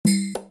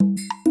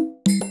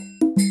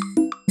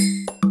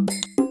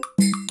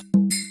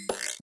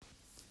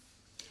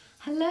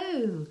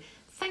Hello,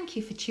 thank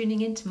you for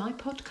tuning in to my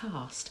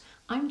podcast.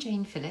 I'm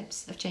Jane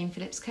Phillips of Jane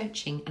Phillips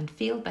Coaching and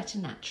Feel Better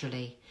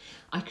Naturally.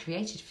 I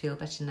created Feel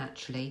Better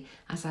Naturally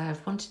as I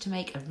have wanted to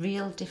make a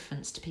real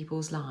difference to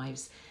people's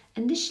lives,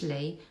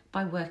 initially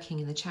by working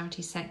in the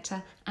charity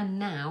sector and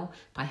now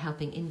by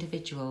helping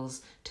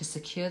individuals to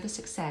secure the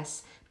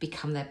success,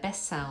 become their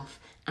best self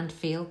and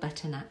feel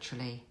better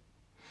naturally.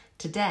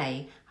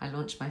 Today, I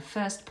launched my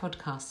first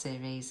podcast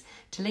series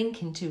to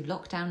link into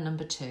lockdown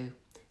number 2.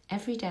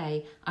 Every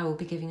day, I will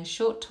be giving a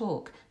short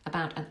talk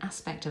about an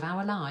aspect of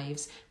our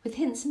lives with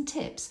hints and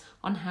tips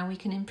on how we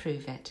can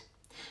improve it.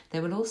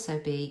 There will also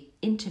be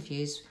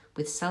interviews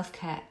with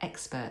self-care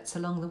experts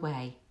along the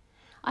way.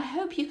 I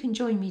hope you can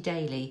join me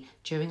daily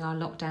during our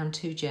Lockdown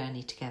 2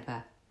 journey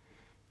together.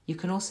 You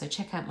can also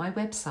check out my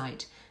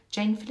website,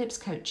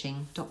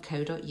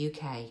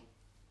 janephillipscoaching.co.uk.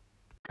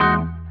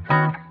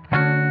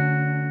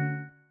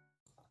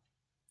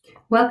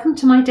 Welcome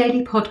to my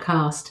daily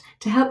podcast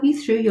to help you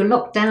through your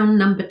lockdown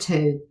number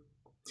 2.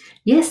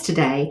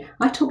 Yesterday,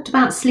 I talked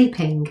about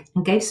sleeping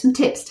and gave some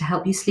tips to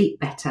help you sleep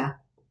better.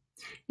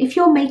 If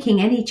you're making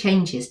any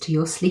changes to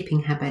your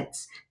sleeping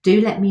habits,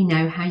 do let me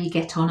know how you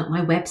get on at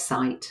my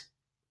website.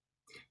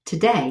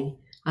 Today,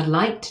 I'd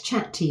like to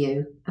chat to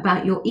you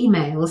about your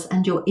emails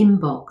and your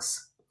inbox,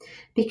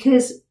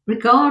 because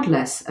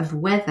regardless of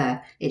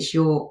whether it's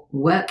your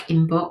work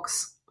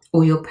inbox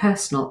or your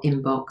personal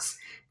inbox,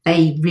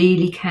 they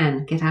really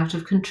can get out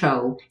of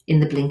control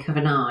in the blink of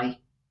an eye.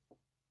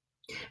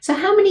 So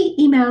how many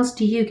emails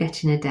do you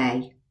get in a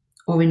day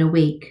or in a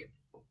week?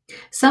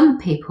 Some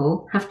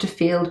people have to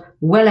field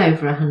well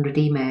over 100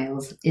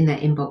 emails in their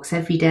inbox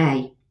every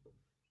day.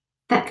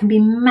 That can be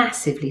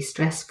massively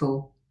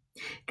stressful.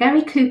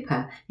 Gary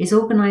Cooper is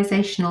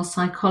organisational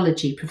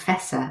psychology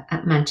professor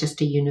at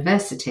Manchester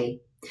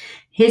University.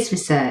 His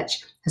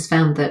research has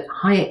found that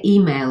higher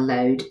email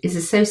load is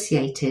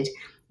associated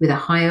with a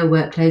higher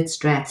workload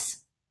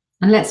stress.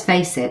 And let's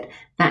face it,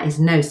 that is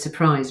no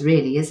surprise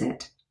really, is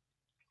it?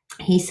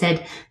 He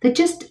said there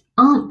just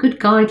aren't good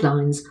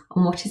guidelines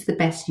on what is the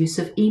best use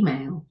of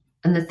email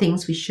and the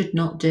things we should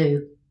not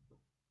do.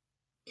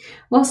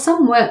 While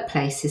some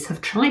workplaces have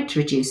tried to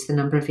reduce the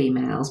number of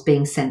emails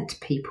being sent to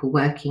people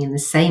working in the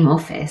same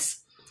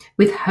office,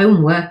 with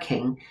home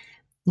working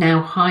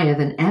now higher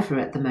than ever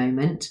at the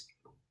moment,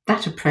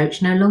 that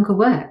approach no longer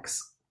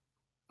works.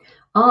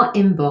 Our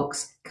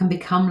inbox can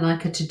become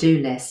like a to-do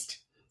list,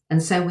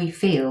 and so we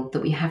feel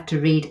that we have to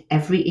read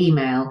every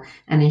email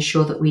and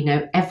ensure that we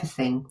know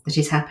everything that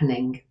is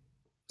happening.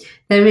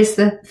 There is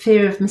the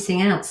fear of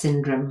missing out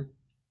syndrome.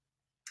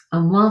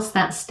 And whilst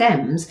that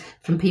stems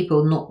from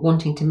people not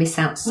wanting to miss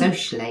out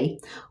socially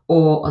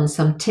or on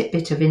some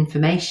tidbit of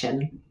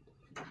information,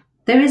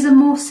 there is a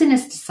more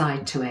sinister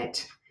side to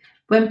it,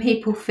 when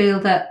people feel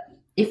that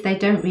if they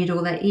don't read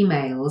all their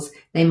emails,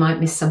 they might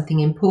miss something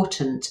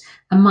important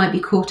and might be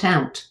caught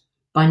out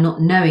by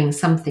not knowing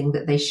something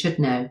that they should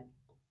know.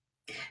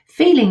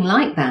 Feeling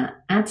like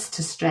that adds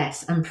to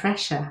stress and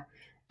pressure,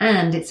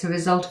 and it's a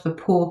result of a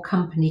poor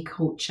company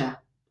culture.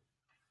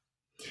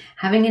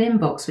 Having an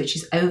inbox which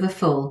is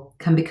overfull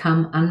can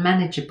become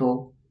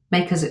unmanageable,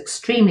 make us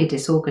extremely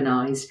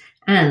disorganised,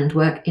 and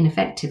work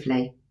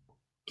ineffectively.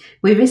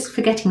 We risk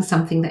forgetting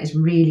something that is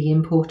really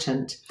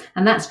important,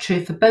 and that's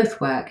true for both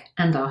work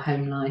and our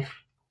home life.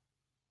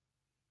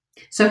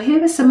 So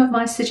here are some of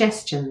my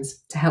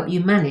suggestions to help you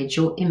manage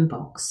your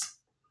inbox.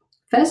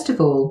 First of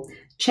all,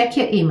 check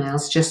your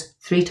emails just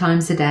 3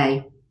 times a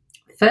day.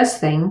 First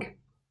thing,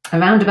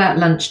 around about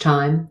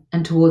lunchtime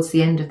and towards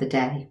the end of the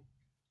day.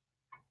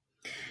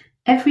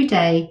 Every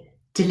day,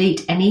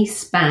 delete any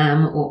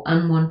spam or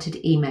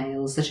unwanted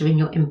emails that are in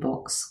your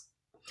inbox.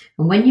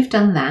 And when you've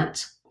done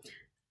that,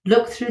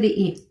 look through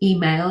the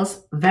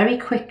emails very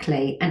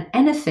quickly, and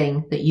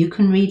anything that you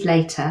can read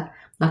later,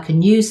 like a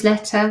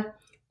newsletter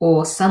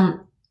or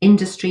some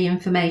industry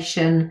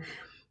information,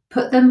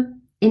 put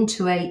them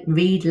into a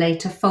read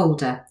later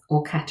folder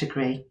or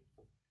category.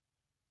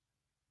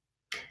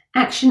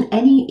 Action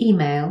any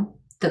email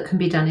that can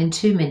be done in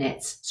 2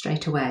 minutes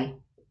straight away.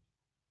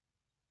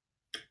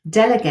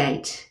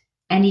 Delegate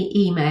any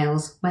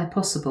emails where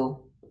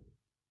possible.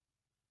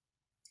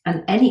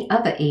 And any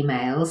other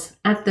emails,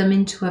 add them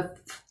into a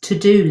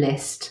to-do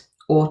list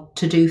or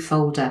to-do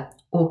folder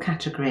or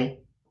category.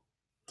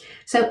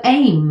 So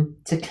aim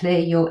to clear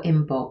your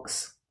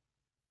inbox,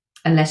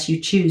 unless you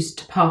choose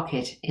to park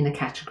it in a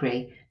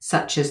category,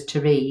 such as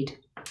to read.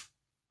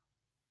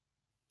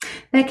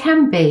 There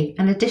can be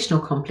an additional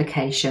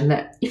complication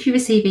that if you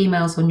receive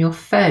emails on your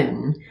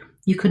phone,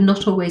 you can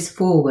not always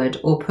forward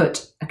or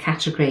put a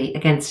category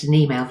against an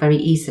email very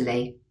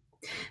easily.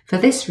 For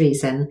this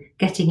reason,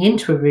 getting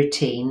into a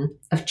routine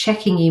of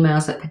checking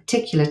emails at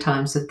particular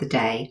times of the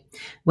day,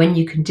 when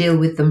you can deal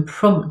with them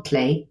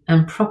promptly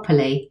and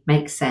properly,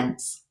 makes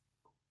sense.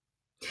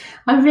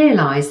 I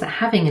realise that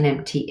having an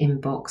empty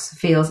inbox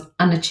feels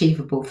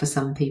unachievable for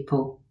some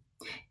people.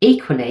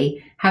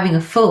 Equally, having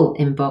a full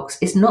inbox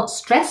is not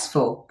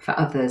stressful for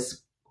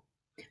others.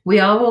 We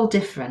are all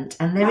different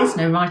and there is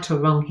no right or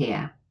wrong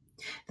here.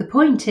 The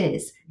point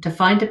is to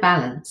find a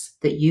balance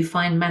that you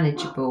find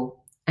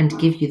manageable and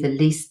give you the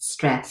least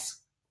stress.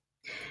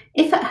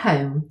 If at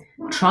home,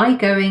 try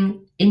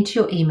going into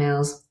your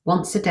emails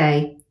once a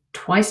day,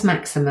 twice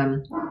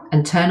maximum,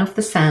 and turn off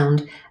the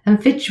sound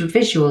and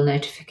visual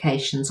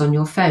notifications on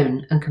your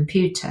phone and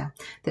computer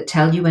that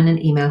tell you when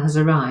an email has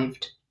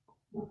arrived.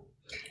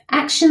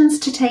 Actions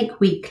to take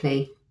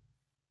weekly.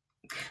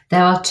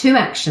 There are 2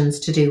 actions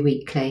to do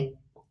weekly.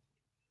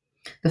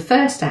 The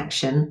first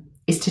action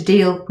is to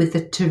deal with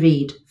the to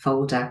read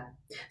folder.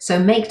 So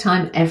make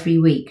time every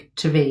week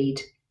to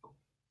read.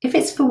 If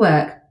it's for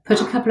work,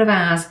 put a couple of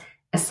hours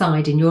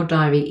aside in your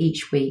diary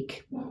each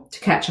week to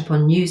catch up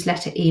on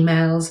newsletter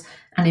emails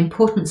and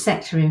important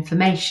sector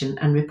information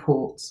and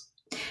reports.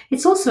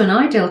 It's also an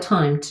ideal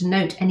time to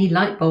note any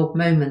light bulb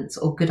moments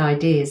or good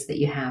ideas that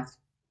you have.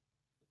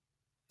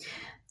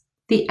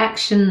 The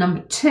action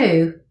number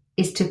 2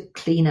 is to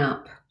clean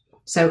up.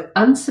 So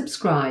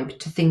unsubscribe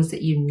to things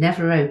that you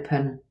never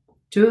open.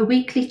 Do a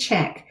weekly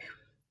check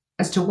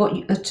as to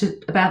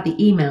about the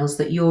emails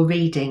that you're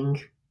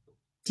reading.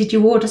 Did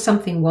you order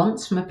something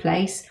once from a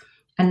place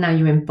and now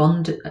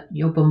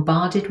you're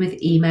bombarded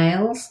with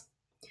emails?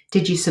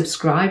 Did you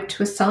subscribe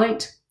to a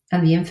site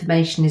and the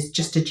information is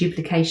just a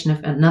duplication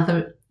of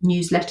another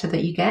newsletter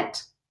that you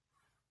get?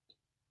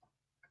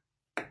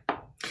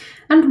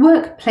 And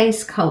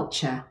workplace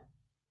culture.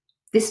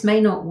 This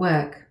may not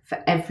work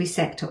for every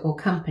sector or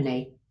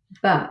company,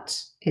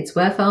 but it's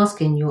worth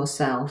asking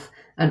yourself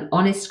an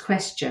honest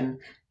question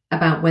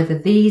about whether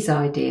these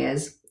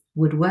ideas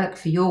would work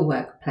for your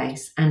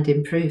workplace and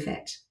improve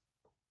it.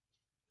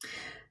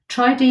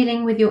 Try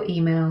dealing with your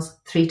emails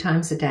 3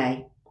 times a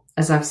day,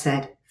 as I've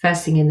said,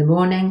 first thing in the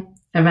morning,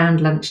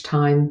 around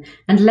lunchtime,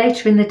 and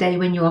later in the day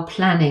when you are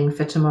planning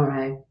for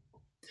tomorrow.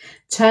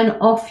 Turn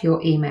off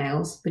your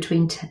emails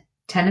between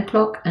 10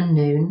 o'clock and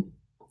noon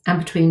and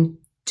between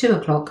 2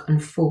 o'clock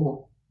and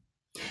 4.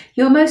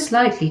 You're most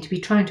likely to be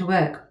trying to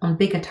work on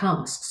bigger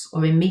tasks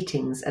or in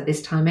meetings at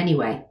this time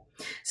anyway,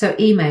 so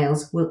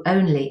emails will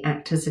only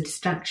act as a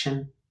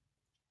distraction.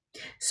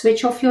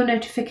 Switch off your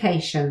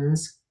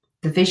notifications,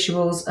 the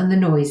visuals and the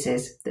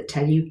noises that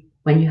tell you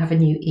when you have a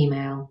new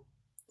email.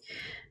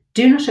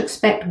 Do not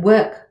expect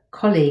work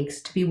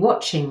colleagues to be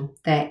watching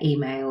their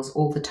emails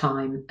all the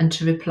time and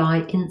to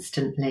reply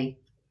instantly.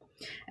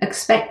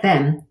 Expect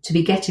them to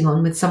be getting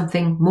on with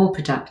something more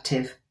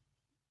productive.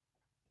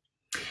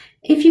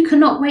 If you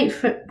cannot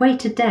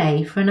wait a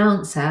day for an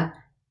answer,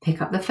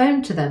 pick up the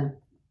phone to them.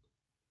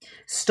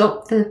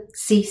 Stop the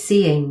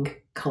CCing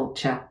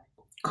culture,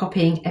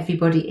 copying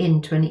everybody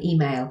into an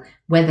email,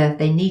 whether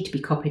they need to be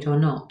copied or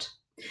not.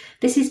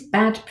 This is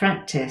bad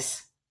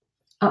practice.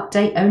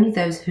 Update only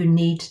those who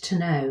need to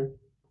know.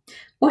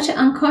 What it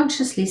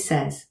unconsciously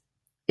says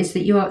is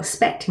that you are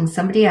expecting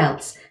somebody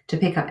else to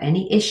pick up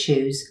any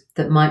issues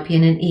that might be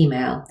in an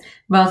email,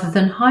 rather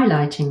than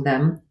highlighting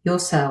them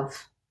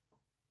yourself.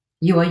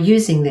 You are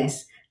using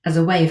this as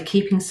a way of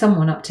keeping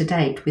someone up to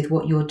date with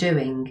what you're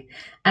doing.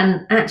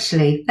 And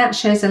actually, that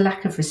shows a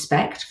lack of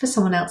respect for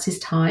someone else's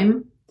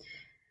time.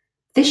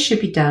 This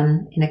should be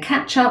done in a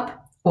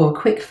catch-up or a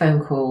quick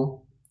phone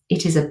call.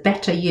 It is a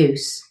better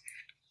use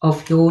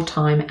of your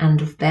time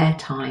and of their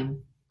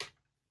time.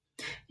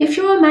 If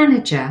you're a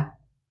manager,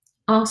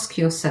 ask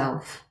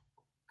yourself,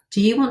 do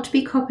you want to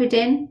be copied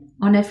in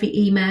on every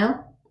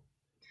email?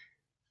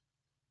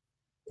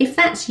 If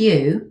that's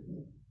you,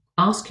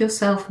 ask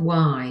yourself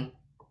why.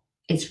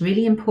 It's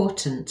really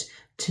important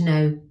to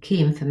know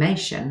key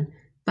information,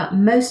 but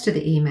most of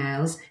the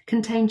emails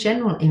contain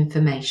general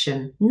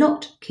information,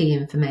 not key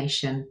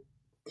information.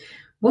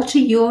 What are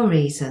your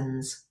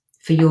reasons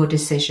for your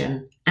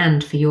decision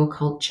and for your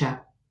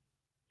culture?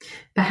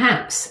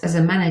 Perhaps as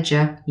a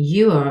manager,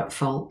 you are at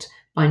fault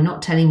by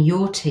not telling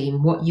your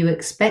team what you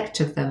expect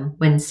of them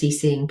when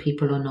CCing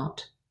people or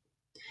not.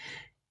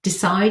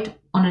 Decide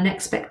on an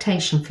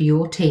expectation for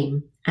your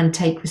team and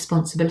take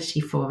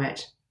responsibility for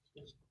it.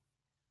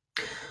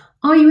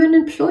 Are you an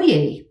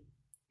employee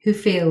who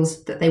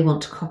feels that they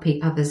want to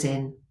copy others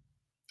in?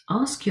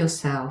 Ask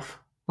yourself,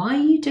 why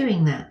are you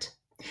doing that?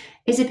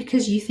 Is it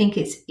because you think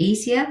it's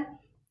easier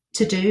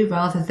to do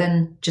rather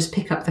than just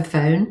pick up the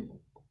phone?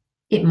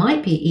 It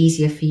might be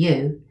easier for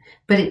you,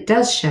 but it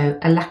does show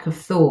a lack of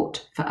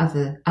thought for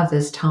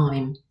others'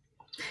 time.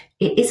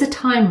 It is a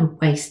time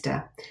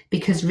waster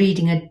because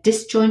reading a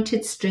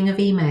disjointed string of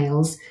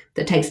emails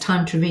that takes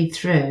time to read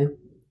through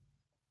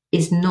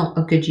is not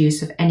a good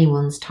use of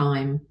anyone's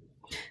time.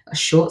 A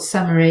short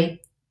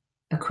summary,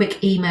 a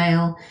quick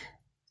email,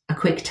 a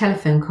quick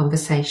telephone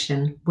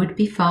conversation would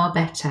be far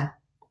better.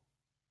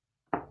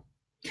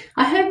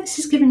 I hope this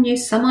has given you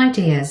some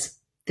ideas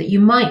that you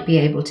might be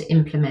able to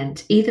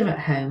implement either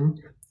at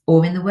home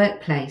or in the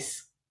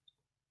workplace.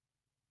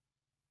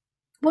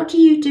 What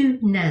do you do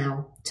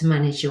now to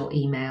manage your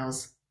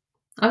emails?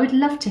 I would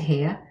love to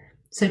hear,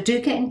 so do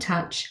get in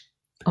touch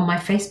on my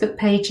Facebook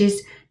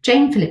pages,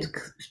 Jane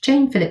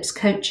Phillips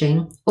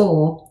Coaching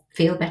or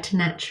Feel Better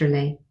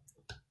Naturally.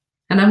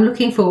 And I'm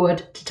looking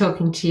forward to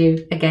talking to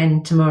you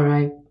again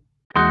tomorrow.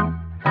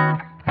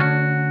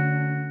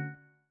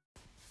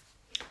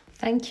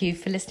 Thank you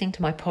for listening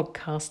to my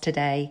podcast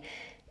today.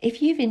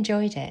 If you've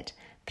enjoyed it,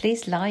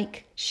 please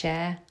like,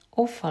 share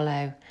or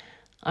follow.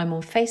 I'm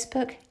on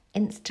Facebook,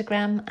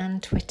 Instagram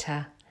and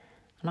Twitter,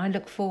 and I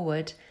look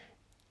forward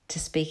to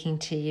speaking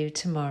to you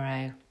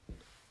tomorrow.